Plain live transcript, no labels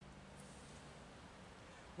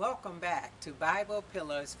Welcome back to Bible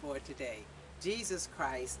Pillars for Today. Jesus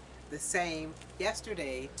Christ, the same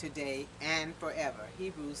yesterday, today, and forever.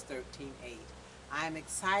 Hebrews 13:8. I'm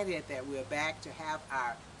excited that we're back to have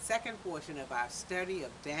our second portion of our study of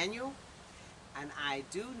Daniel. And I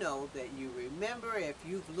do know that you remember, if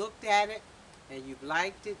you've looked at it and you've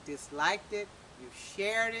liked it, disliked it, you've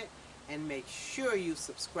shared it, and make sure you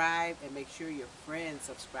subscribe and make sure your friends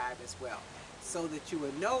subscribe as well, so that you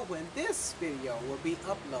will know when this video will be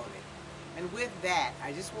uploaded. And with that,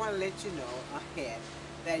 I just want to let you know ahead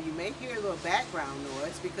that you may hear a little background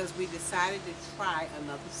noise because we decided to try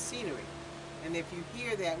another scenery. And if you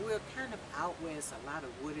hear that, we're kind of out where it's a lot of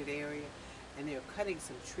wooded area, and they're cutting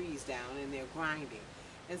some trees down and they're grinding.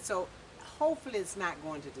 And so hopefully it's not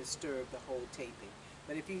going to disturb the whole taping.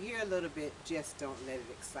 But if you hear a little bit, just don't let it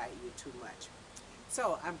excite you too much.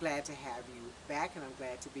 So I'm glad to have you back, and I'm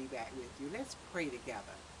glad to be back with you. Let's pray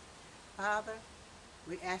together. Father,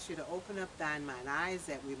 we ask you to open up thine mine eyes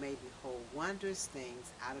that we may behold wondrous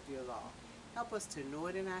things out of your law. Help us to know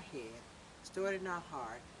it in our head, store it in our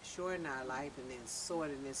heart, show it in our life, and then sow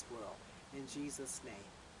it in this world. In Jesus' name,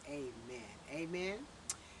 amen. Amen.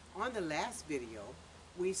 On the last video,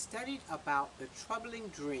 we studied about the troubling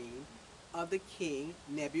dream of the king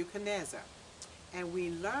Nebuchadnezzar. And we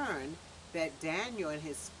learned that Daniel and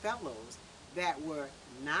his fellows that were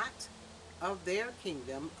not of their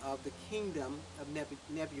kingdom, of the kingdom of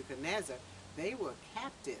Nebuchadnezzar, they were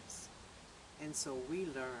captives. And so we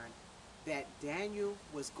learned that Daniel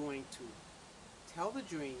was going to tell the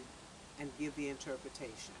dream and give the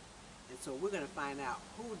interpretation. And so we're going to find out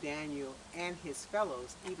who Daniel and his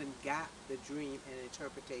fellows even got the dream and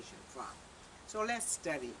interpretation from. So let's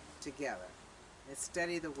study together. Let's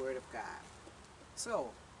study the Word of God.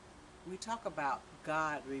 So we talk about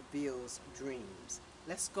God reveals dreams.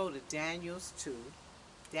 Let's go to Daniel's 2,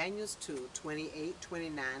 28,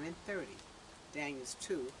 29, and 30. Daniel's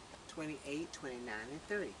 2, 28, 29, and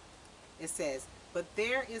 30. It says, "But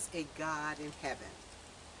there is a God in heaven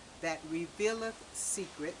that revealeth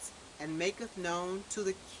secrets, and maketh known to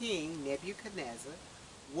the king Nebuchadnezzar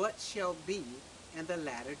what shall be in the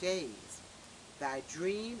latter days. Thy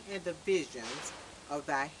dream and the visions of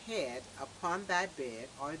thy head upon thy bed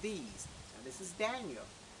are these." Now this is Daniel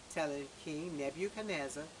telling King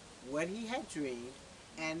Nebuchadnezzar what he had dreamed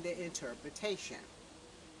and the interpretation.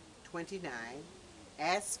 29.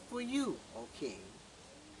 "As for you, O king,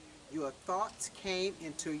 your thoughts came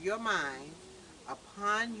into your mind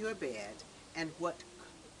upon your bed, and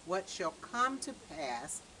what shall come to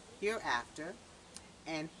pass hereafter,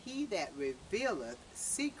 and he that revealeth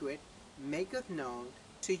secret maketh known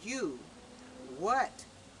to you what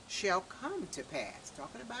shall come to pass."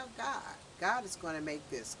 Talking about God. God is going to make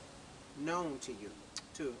this known to you,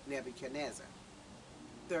 to Nebuchadnezzar.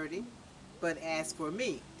 30. "But as for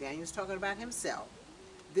me," Daniel's talking about himself,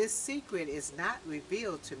 "this secret is not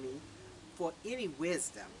revealed to me for any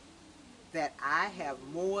wisdom, that I have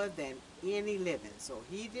more than any living." So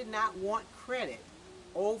he did not want credit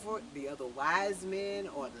over the other wise men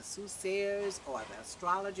or the soothsayers or the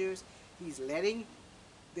astrologers. He's letting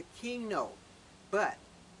the king know. "But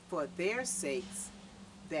for their sakes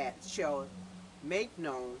that shall make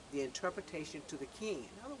known the interpretation to the king."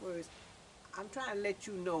 In other words, I'm trying to let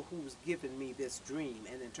you know who's giving me this dream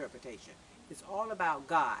and interpretation. It's all about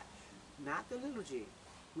God, not the little g,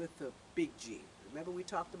 with the big G. Remember we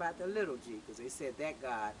talked about the little g because they said that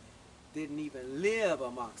God didn't even live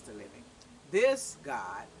amongst the living. This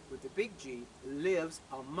God with the big G lives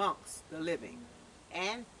amongst the living,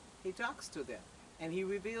 and he talks to them, and he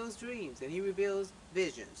reveals dreams, and he reveals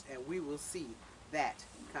visions, and we will see that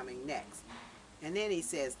coming next. And then he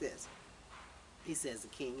says this. He says, the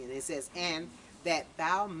king, and it says, "And that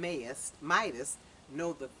thou mightest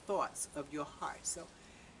know the thoughts of your heart." So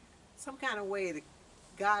some kind of way that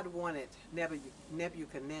God wanted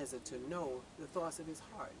Nebuchadnezzar to know the thoughts of his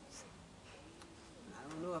heart. I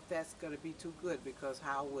don't know if that's going to be too good, because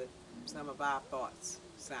how would some of our thoughts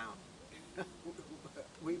sound?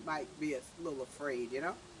 We might be a little afraid, you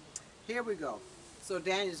know. Here we go. So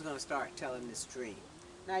Daniel's going to start telling this dream.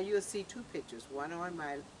 Now you'll see two pictures, one on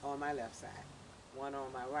my left side, one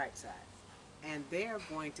on my right side. And they're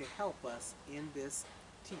going to help us in this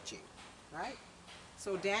teaching, right?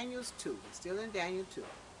 So Daniel's 2, we're still in Daniel 2.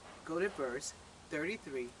 Go to verse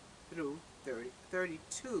 33 through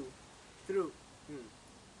 32 through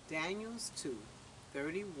Daniel's 2,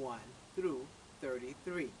 31 through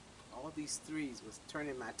 33. All these threes was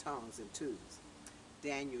turning my tongues in twos.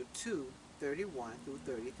 Daniel 2, 31 through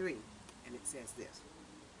 33. And it says this.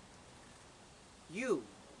 "You,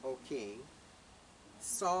 O king,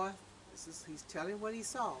 saw," he's telling what he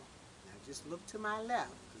saw. Now just look to my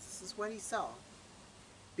left, because this is what he saw.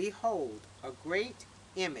 Behold, a great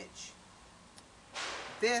image.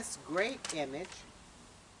 This great image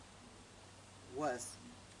was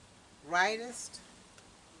brightest.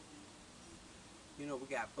 You know, we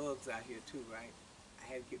got bugs out here too, right?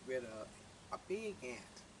 I had to get rid of a big ant.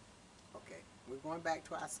 Okay, we're going back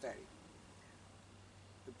to our study.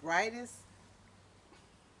 The brightest.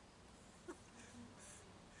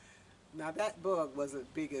 Now that bug wasn't as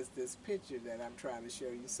big as this picture that I'm trying to show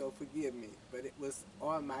you, so forgive me. But it was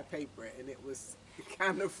on my paper and it was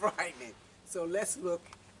kind of frightening. So let's look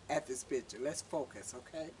at this picture. Let's focus,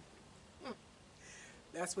 okay?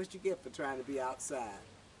 That's what you get for trying to be outside.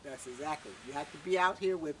 That's exactly. You have to be out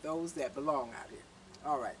here with those that belong out here.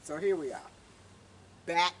 All right, so here we are.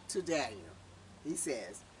 Back to Daniel. He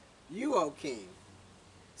says, "You, O king,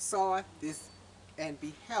 saw this and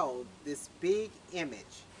beheld this big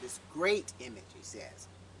image, this great image," he says.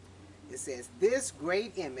 It says, "This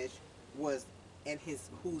great image was, and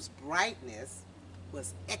whose brightness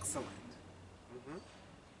was excellent.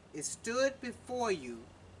 It stood before you."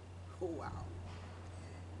 Oh, wow.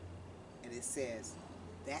 And it says,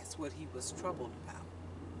 that's what he was troubled about.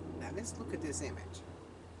 Now let's look at this image.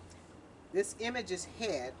 This image's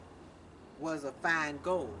head was of fine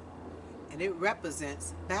gold, and it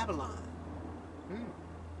represents Babylon.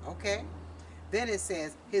 Okay. Then it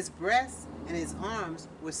says, his breast and his arms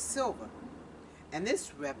were silver, and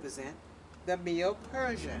this represent the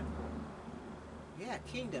Medo-Persian. Yeah,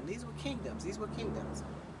 kingdom. These were kingdoms. These were kingdoms.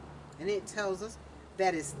 And it tells us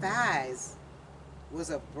that his thighs was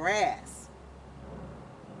of brass.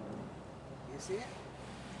 You see it?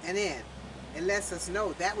 And then it lets us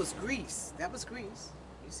know that was Greece. That was Greece.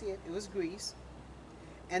 You see it? It was Greece.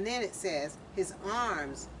 And then it says his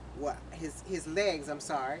arms were, his legs, I'm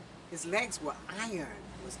sorry, his legs were iron.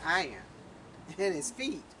 It was iron. And his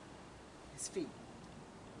feet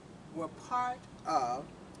were part of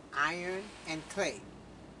iron and clay.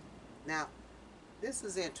 Now, this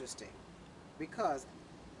is interesting because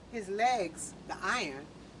his legs, the iron,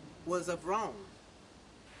 was of Rome,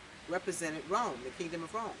 represented Rome, the kingdom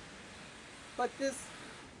of Rome. But this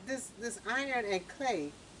iron and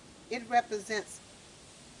clay, it represents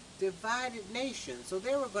divided nations. So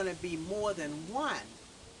there were going to be more than one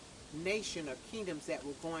nation or kingdoms that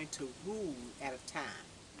were going to rule at a time.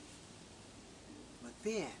 But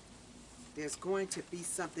then there's going to be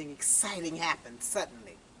something exciting happen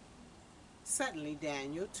suddenly. Suddenly,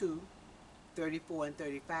 Daniel 2:34 and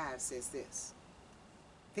 35 says this.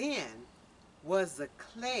 Then was the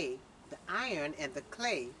clay, the iron and the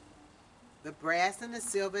clay, the brass and the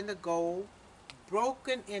silver and the gold,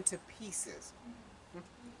 broken into pieces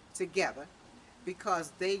together,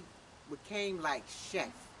 because they became like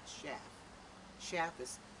chaff. Chaff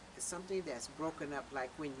is something that's broken up, like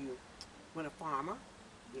when a farmer,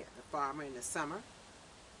 the farmer in the summer,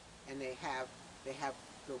 and they have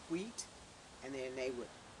the wheat, and then they would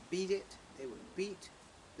beat it. They would beat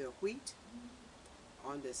the wheat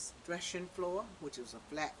on this threshing floor, which was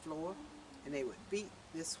a flat floor, and they would beat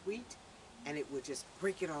this wheat, and it would just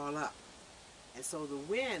break it all up. And so the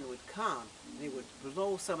wind would come, and it would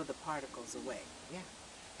blow some of the particles away. Yeah.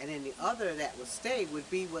 And then the other that would stay would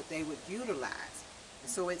be what they would utilize. And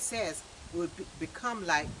so it says it would become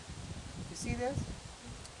like, you see this?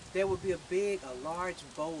 There would be a large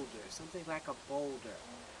boulder, something like a boulder,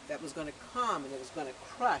 that was going to come and it was going to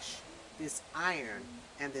crush this iron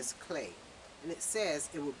and this clay. And it says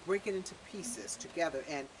it would break it into pieces together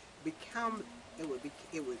and became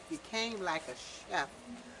like a chaff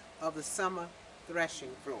of the summer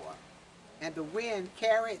threshing floor. And the wind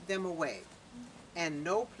carried them away, and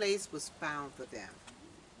no place was found for them.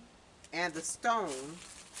 And the stone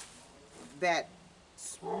that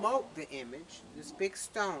smoked the image, this big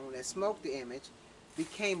stone that smoked the image,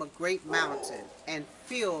 became a great mountain and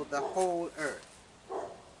filled the whole earth.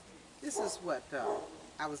 This is what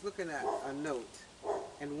I was looking at a note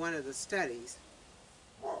in one of the studies,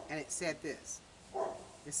 and it said this.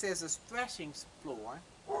 It says a threshing floor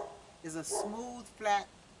is a smooth, flat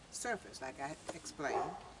surface, like I explained,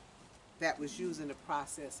 that was used in the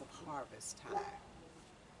process of harvest time.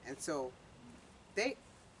 And so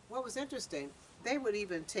what was interesting, they would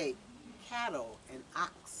even take cattle and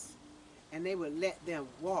ox, and they would let them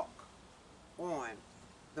walk on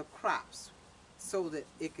the crops so that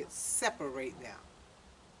it could separate them.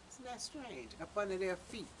 Isn't that strange? Up under their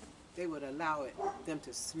feet, they would allow them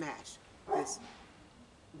to smash this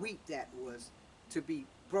wheat that was to be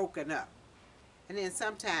broken up. And then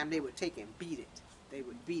sometime they would take and beat it. They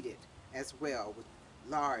would beat it as well with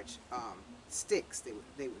large sticks. They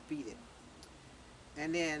would beat it.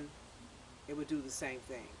 And then it would do the same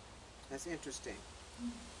thing. That's interesting.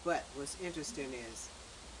 But what's interesting is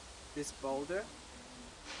this boulder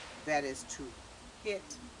that is to hit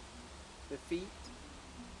the feet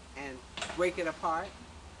and break it apart.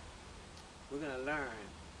 We're going to learn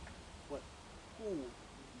what who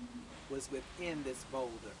was within this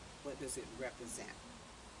boulder. What does it represent?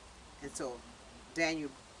 And so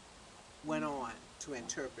Daniel went on to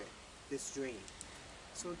interpret this dream.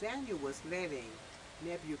 So Daniel was letting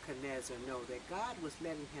Nebuchadnezzar know that God was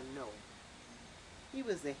letting him know he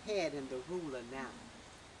was the head and the ruler now,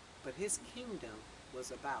 but his kingdom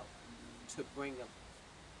was about to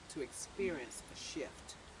to experience a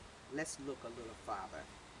shift. Let's look a little farther.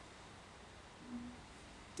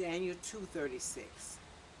 Daniel 2:36.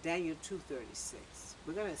 Daniel 2:36.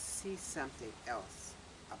 We're going to see something else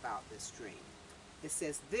about this dream. It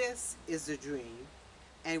says, "This is the dream,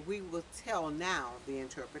 and we will tell now the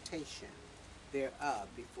interpretation thereof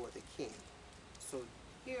before the king." So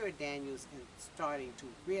here Daniel's starting to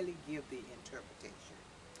really give the interpretation.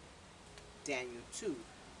 Daniel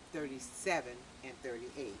 2:37 and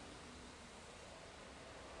 38.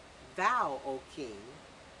 "Thou, O king,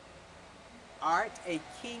 art a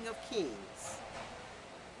king of kings,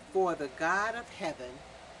 for the God of heaven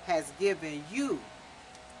has given you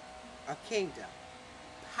a kingdom,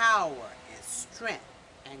 power and strength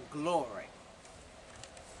and glory."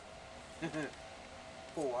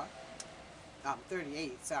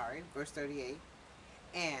 38, verse 38.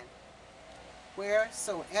 "And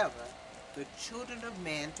wheresoever the children of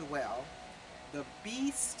men dwell, the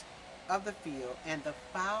beasts of the field and the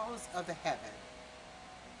fowls of the heaven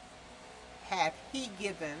hath he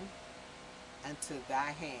given unto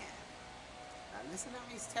thy hand." Now listen how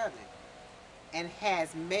he's telling it. "And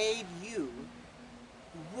has made you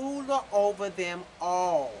ruler over them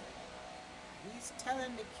all." He's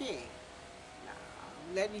telling the king, now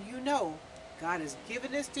I'm letting you know, God has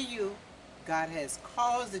given this to you. God has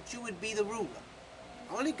caused that you would be the ruler.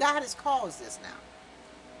 Only God has caused this now.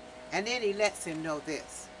 And then he lets him know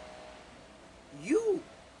this. You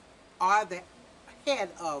are the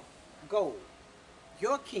head of gold.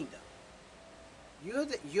 Your kingdom.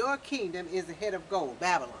 Your kingdom is the head of gold,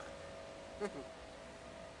 Babylon.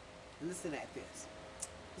 Listen at this.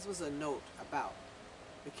 This was a note about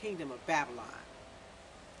the kingdom of Babylon.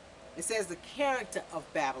 It says the character of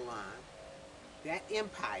Babylon, that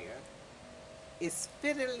empire, is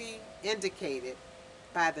fittingly indicated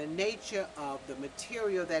by the nature of the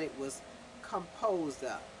material that it was composed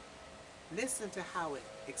of. Listen to how it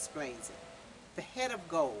explains it. The head of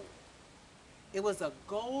gold. It was a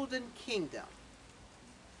golden kingdom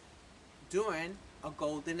during a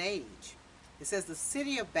golden age. It says the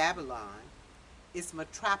city of Babylon, its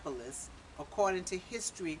metropolis, according to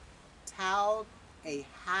history, towered a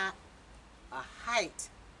height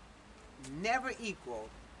never equaled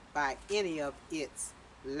by any of its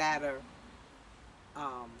latter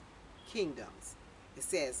kingdoms. It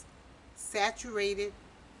says, saturated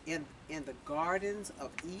in the gardens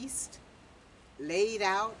of East, laid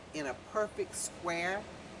out in a perfect square,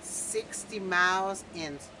 60 miles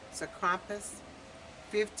in circumference,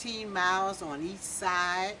 15 miles on each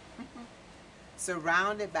side,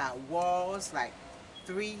 surrounded by walls like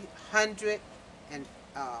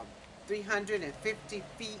 350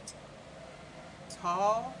 feet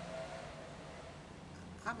tall.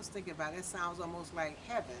 I was thinking about it. It sounds almost like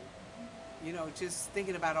heaven, just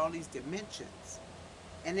thinking about all these dimensions.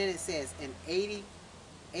 And then it says, in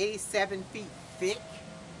 87 feet thick.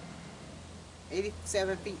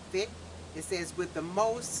 87 feet thick. It says with the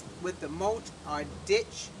moat or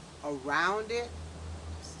ditch around it.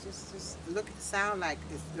 Just look, it sound like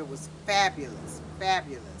it was fabulous,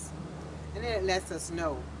 fabulous. And then it lets us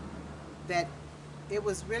know that it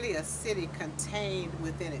was really a city contained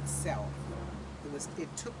within itself. It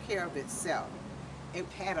took care of itself. It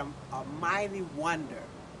had a mighty wonder.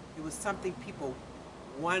 It was something people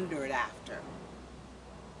wondered after.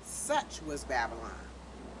 Such was Babylon,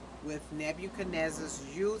 with Nebuchadnezzar's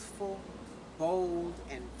youthful, bold,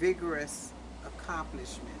 and vigorous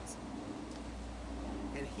accomplishments.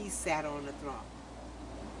 And he sat on the throne.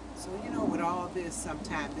 So, with all this,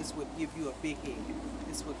 sometimes this would give you a big head.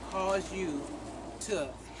 This would cause you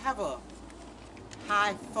to have a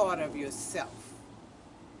high thought of yourself.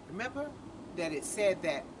 Remember that it said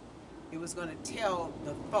that it was going to tell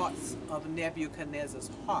the thoughts of Nebuchadnezzar's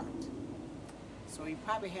heart. So he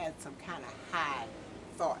probably had some kind of high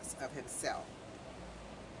thoughts of himself.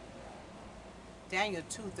 Daniel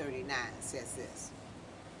 2:39 says this.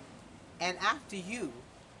 "And after you,"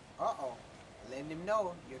 letting him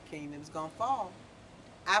know your kingdom's going to fall.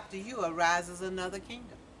 "After you arises another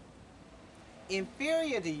kingdom,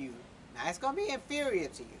 inferior to you." Now it's going to be inferior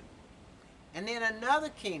to you. And then another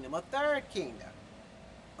kingdom, a third kingdom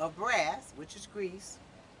of brass, which is Greece,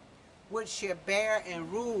 which shall bear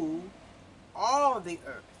and rule all the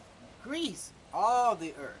earth. Greece, all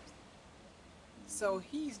the earth. So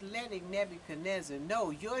he's letting Nebuchadnezzar know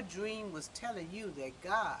your dream was telling you that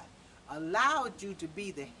God allowed you to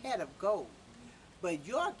be the head of gold. But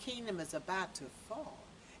your kingdom is about to fall.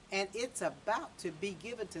 And it's about to be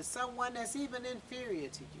given to someone that's even inferior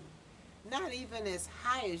to you. Not even as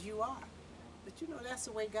high as you are. But you know, that's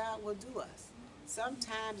the way God will do us.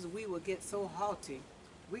 Sometimes we will get so haughty,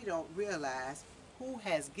 we don't realize who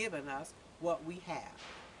has given us what we have.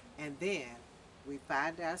 And then we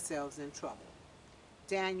find ourselves in trouble.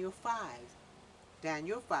 Daniel 5,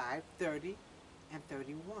 30 and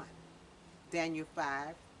 31. Daniel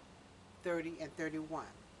 5, 30 and 31.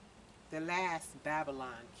 The last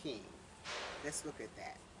Babylon king. Let's look at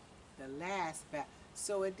that. The last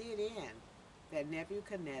So it did end that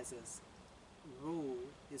Nebuchadnezzar's rule,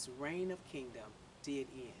 his reign of kingdom, did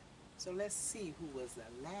end. So let's see who was the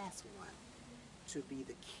last one to be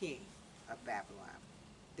the king of Babylon.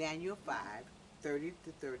 Daniel 5, 30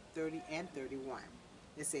 and 31.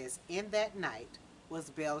 It says, in that night was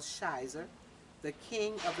Belshazzar, the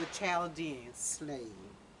king of the Chaldeans, slain.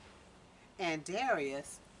 And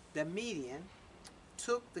Darius the Median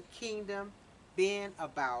took the kingdom, being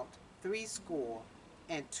about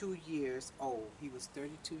 62 years old. He was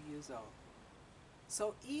 32 years old.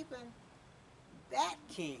 So even that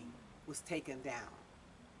king was taken down.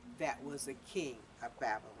 That was the king of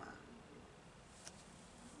Babylon.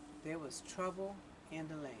 There was trouble in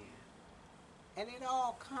the land. And it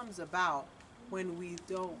all comes about when we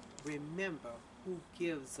don't remember who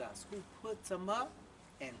gives us, who puts them up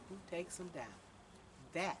and who takes them down.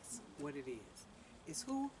 That's what it is. It's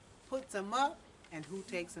who puts them up and who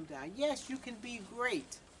takes them down. Yes, you can be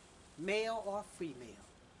great, male or female.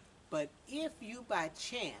 But if you by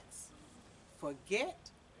chance forget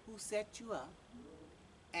who set you up,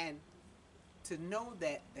 and to know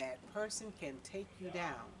that that person can take you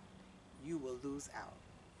down, you will lose out.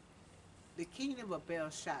 The kingdom of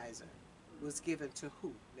Belshazzar was given to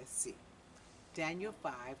who? Let's see. Daniel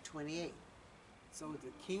 5:28. So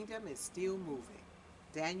the kingdom is still moving.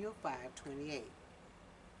 Daniel 5:28.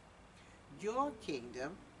 Your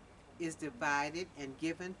kingdom is divided and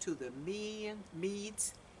given to the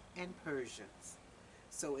Medes and Persians.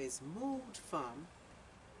 So it's moved from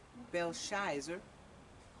Belshazzar,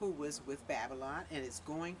 who was with Babylon, and it's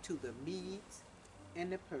going to the Medes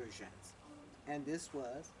and the Persians. And this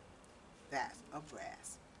was that of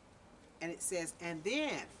brass. And it says, and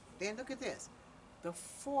then look at this, the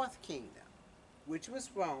fourth kingdom, which was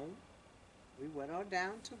Rome. We went on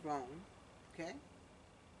down to Rome, okay?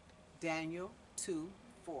 Daniel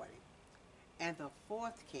 2:40. And the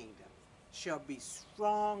fourth kingdom shall be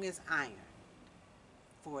strong as iron,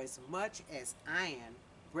 for as much as iron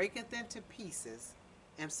breaketh into pieces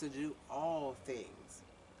and subdue all things.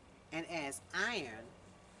 And as iron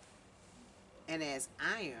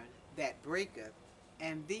that breaketh,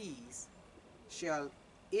 and these shall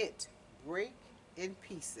it break in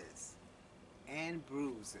pieces and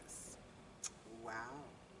bruises. Wow.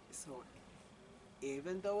 So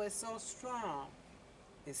even though it's so strong,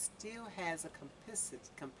 it still has a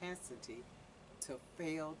capacity to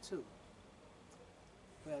fail too.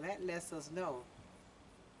 Well, that lets us know,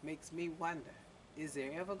 makes me wonder, is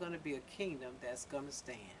there ever going to be a kingdom that's going to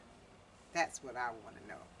stand? That's what I want to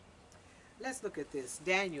know. Let's look at this,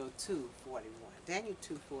 Daniel 2:41. Daniel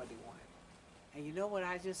 2:41. And you know what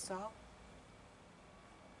I just saw?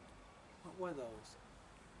 What were those?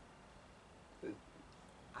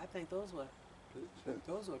 I think those were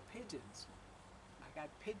pigeons. I got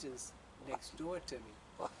pigeons next door to me.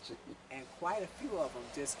 And quite a few of them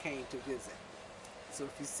just came to visit. So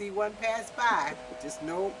if you see one pass by, just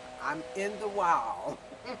know I'm in the wild.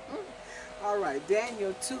 All right,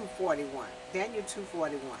 Daniel 2:41. Daniel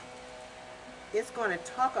 2:41. It's going to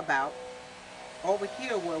talk about over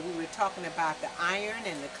here where we were talking about the iron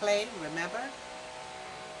and the clay, remember?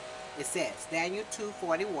 It says, Daniel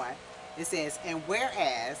 2:41, it says, and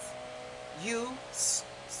whereas you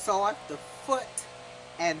saw the foot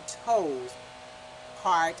and toes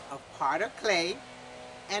part of clay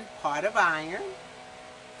and part of iron,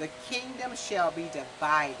 the kingdom shall be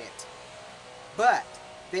divided, but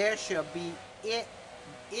there shall be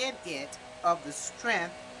in it of the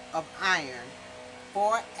strength of iron,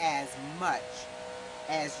 for as much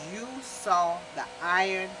as you saw the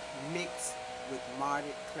iron mixed with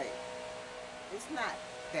martyred clay. It's not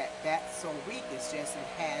that that's so weak, it's just it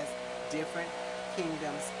has different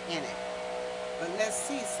kingdoms in it. But let's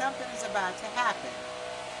see, something is about to happen.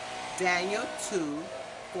 Daniel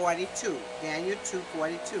 2:42. Daniel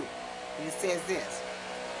 2:42. And it says this,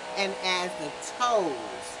 and as the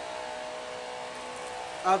toes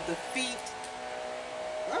of the feet,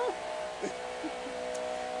 oh,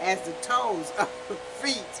 as the toes of the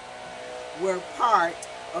feet were part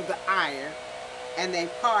of the iron, and they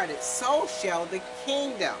parted, so shall the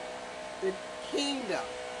kingdom. The kingdom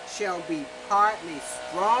shall be partly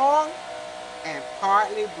strong and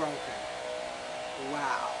partly broken.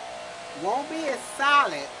 Wow. Won't be as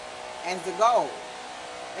solid as the gold.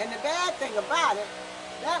 And the bad thing about it,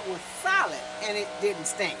 that was solid and it didn't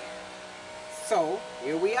stand. So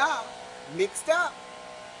here we are, mixed up.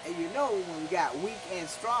 And you know when we got weak and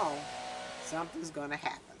strong, something's going to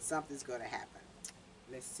happen. Something's going to happen.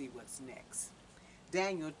 Let's see what's next.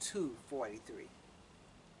 Daniel 2:43.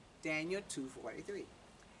 Daniel 2:43.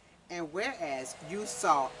 And whereas you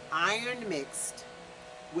saw iron mixed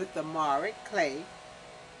with the marred clay,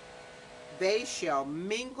 they shall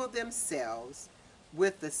mingle themselves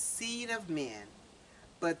with the seed of men,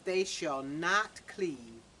 but they shall not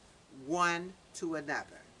cleave one to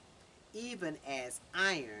another, even as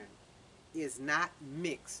iron is not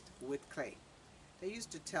mixed with clay. They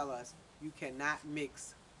used to tell us you cannot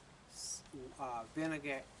mix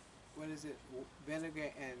vinegar, what is it, vinegar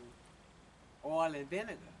and oil and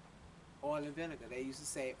vinegar. Oil and vinegar. They used to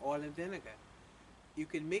say oil and vinegar. You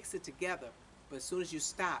can mix it together, but as soon as you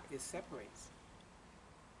stop, it separates.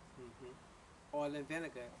 Oil and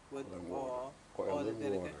vinegar with oil and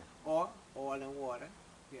vinegar, or oil and water,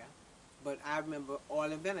 yeah. But I remember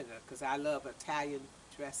oil and vinegar because I love Italian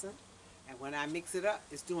dressing, and when I mix it up,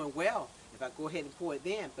 it's doing well if I go ahead and pour it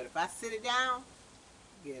then. But if I sit it down,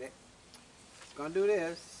 get it. It's gonna do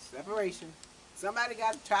this separation. Somebody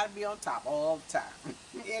got to try to be on top all the time.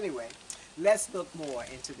 Anyway, let's look more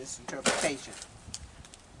into this interpretation.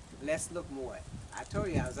 Let's look more. I told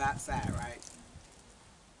you I was outside, right?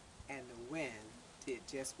 And the wind did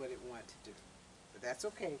just what it wanted to do. But that's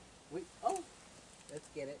okay. Let's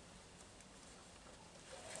get it.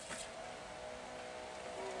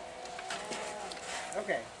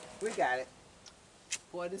 Okay, we got it.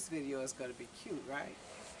 Boy, this video is going to be cute, right?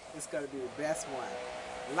 It's going to be the best one.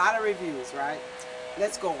 A lot of reviews, right?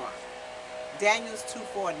 Let's go on. Daniel's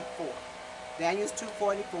 2:44. Daniel's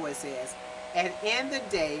 2:44, it says, and in the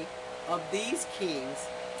day of these kings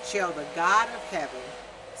shall the God of heaven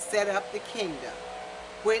set up the kingdom,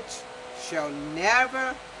 which shall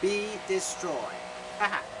never be destroyed.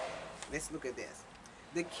 Let's look at this.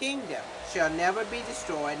 The kingdom shall never be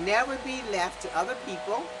destroyed, never be left to other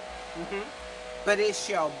people, but it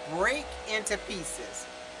shall break into pieces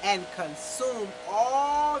and consume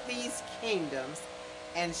all these kingdoms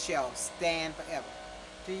and shall stand forever.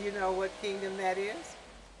 Do you know what kingdom that is?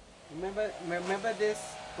 Remember this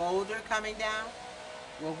boulder coming down?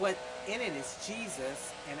 Well, what in it is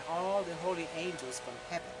Jesus and all the holy angels from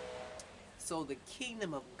heaven. So the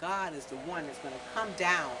kingdom of God is the one that's going to come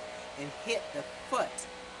down and hit the foot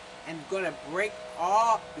and going to break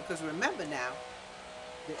all, because remember now,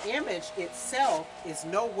 the image itself is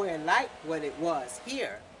nowhere like what it was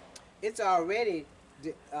here. It's already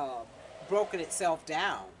broken itself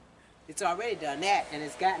down. It's already done that, and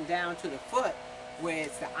it's gotten down to the foot where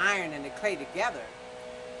it's the iron and the clay together.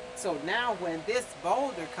 So now when this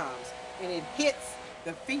boulder comes and it hits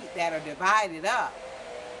the feet that are divided up,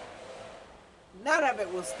 none of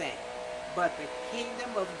it will stand. But the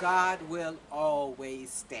kingdom of God will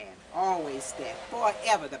always stand. Always stand.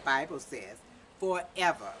 Forever, the Bible says.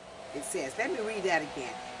 Forever. It says, let me read that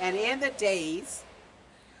again. And in the days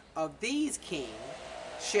of these kings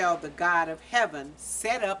shall the God of heaven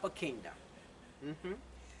set up a kingdom,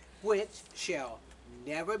 which shall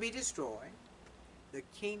never be destroyed. The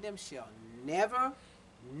kingdom shall never,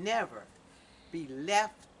 never be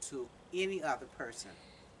left to any other person,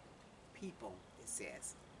 people, it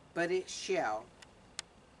says. But it shall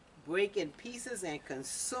break in pieces and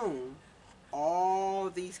consume all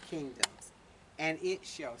these kingdoms, and it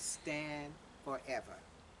shall stand forever.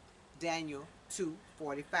 Daniel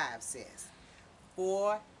 2:45 says,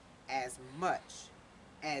 for as much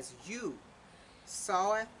as you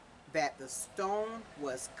saweth that the stone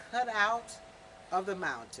was cut out of the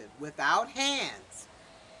mountain without hands,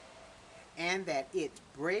 and that it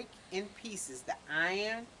break in pieces the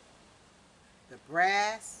iron, the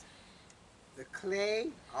brass, the clay,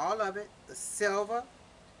 all of it, the silver,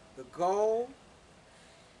 the gold,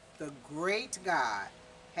 the great God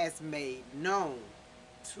has made known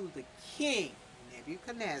to the king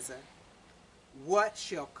Nebuchadnezzar what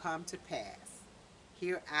shall come to pass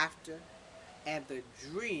hereafter, and the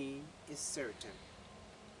dream is certain,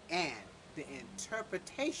 and the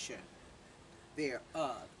interpretation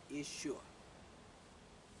thereof is sure.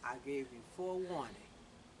 I gave you forewarning.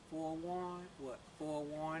 Forewarn, what?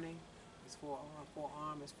 Forewarning is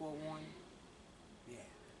forearm is forewarning. Yeah.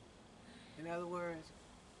 In other words,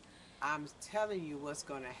 I'm telling you what's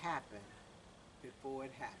going to happen before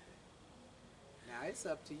it happens. Now it's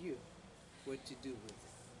up to you what you do with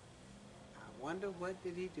it. I wonder what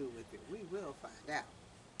did he do with it. We will find out.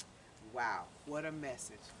 Wow, what a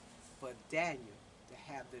message for Daniel to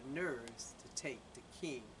have the nerves to take the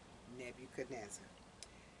king Nebuchadnezzar.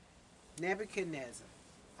 Nebuchadnezzar,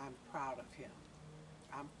 I'm proud of him.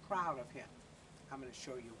 I'm proud of him. I'm going to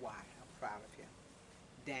show you why I'm proud of him.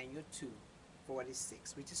 Daniel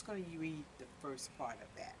 2:46. We're just going to read the first part of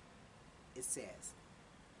that. It says,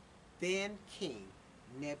 Then King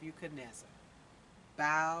Nebuchadnezzar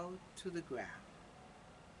bowed to the ground.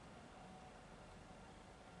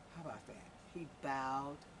 How about that? He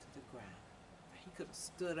bowed to the ground. He could have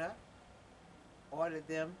stood up, ordered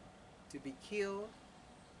them to be killed,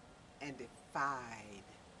 and defied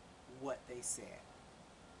what they said.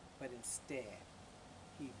 But instead,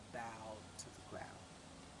 he bowed to the ground.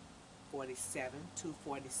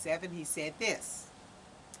 2:47, he said this.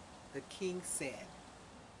 The king said,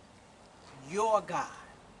 Your God,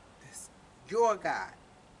 your God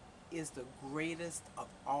is the greatest of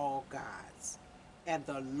all gods, and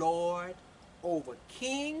the Lord over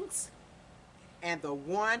kings, and the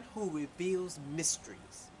one who reveals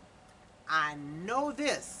mysteries. I know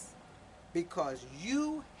this because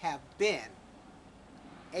you have been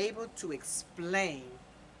able to explain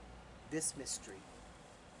this mystery.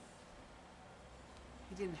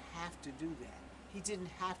 He didn't have to do that. He didn't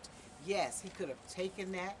have to. Yes, he could have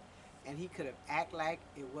taken that and he could have acted like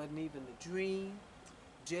it wasn't even a dream,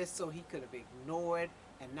 just so he could have ignored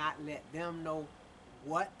and not let them know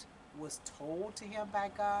what was told to him by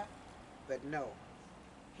God. But no,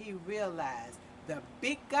 he realized the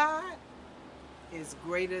big God is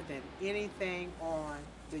greater than anything on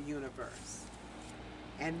the universe.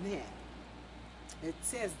 And then it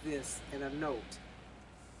says this in a note,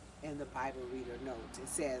 in the Bible reader note. It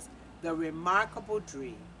says, the remarkable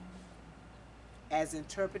dream, as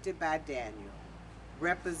interpreted by Daniel,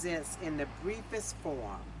 represents in the briefest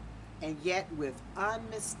form, and yet with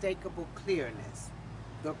unmistakable clearness,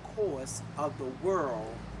 the course of the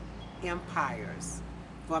world empires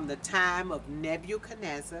from the time of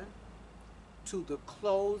Nebuchadnezzar to the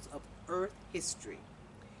close of earth history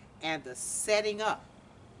and the setting up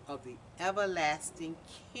of the everlasting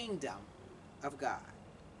kingdom of God.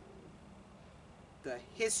 The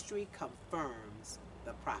history confirms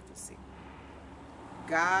the prophecy.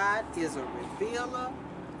 God is a revealer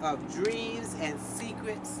of dreams and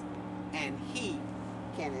secrets, and he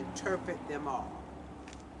can interpret them all.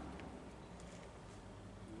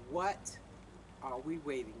 What are we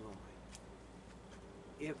waiting on?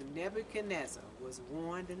 If Nebuchadnezzar was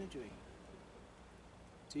warned in a dream,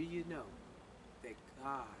 do you know that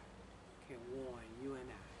God can warn you and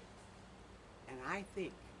I? And I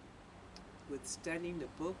think with studying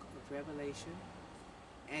the book of Revelation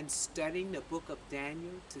and studying the book of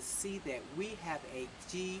Daniel to see that we have a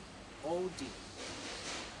G-O-D,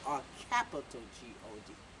 or capital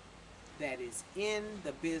G-O-D, that is in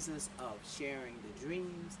the business of sharing the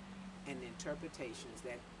dreams and interpretations,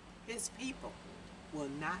 that his people will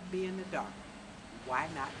not be in the dark. Why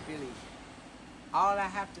not believe it? All I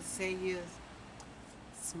have to say is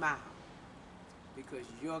smile, because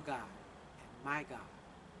your God and my God,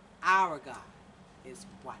 our God, is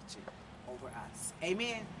watching over us.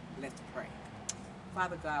 Amen. Let's pray.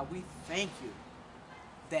 Father God, we thank you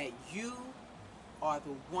that you are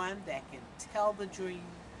the one that can tell the dream,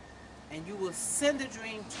 and you will send the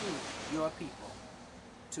dream to your people,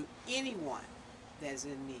 to anyone that's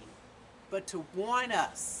in need, but to warn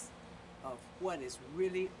us of what is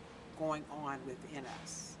really going on within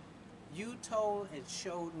us. You told and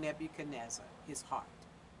showed Nebuchadnezzar his heart.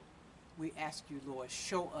 We ask you, Lord,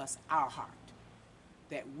 show us our heart,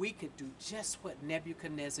 that we could do just what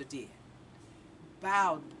Nebuchadnezzar did.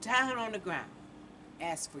 Bow down on the ground,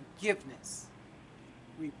 ask forgiveness,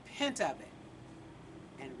 repent of it,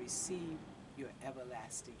 and receive your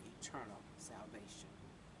everlasting, eternal salvation.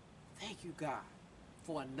 Thank you, God,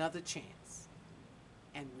 for another chance.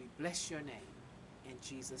 And we bless your name. In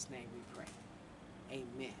Jesus' name we pray.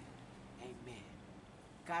 Amen. Amen.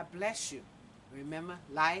 God bless you. Remember,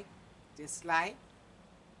 like, dislike,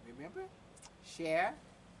 remember, share,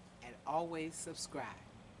 and always subscribe.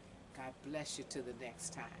 God bless you till the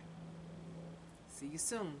next time. See you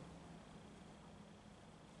soon.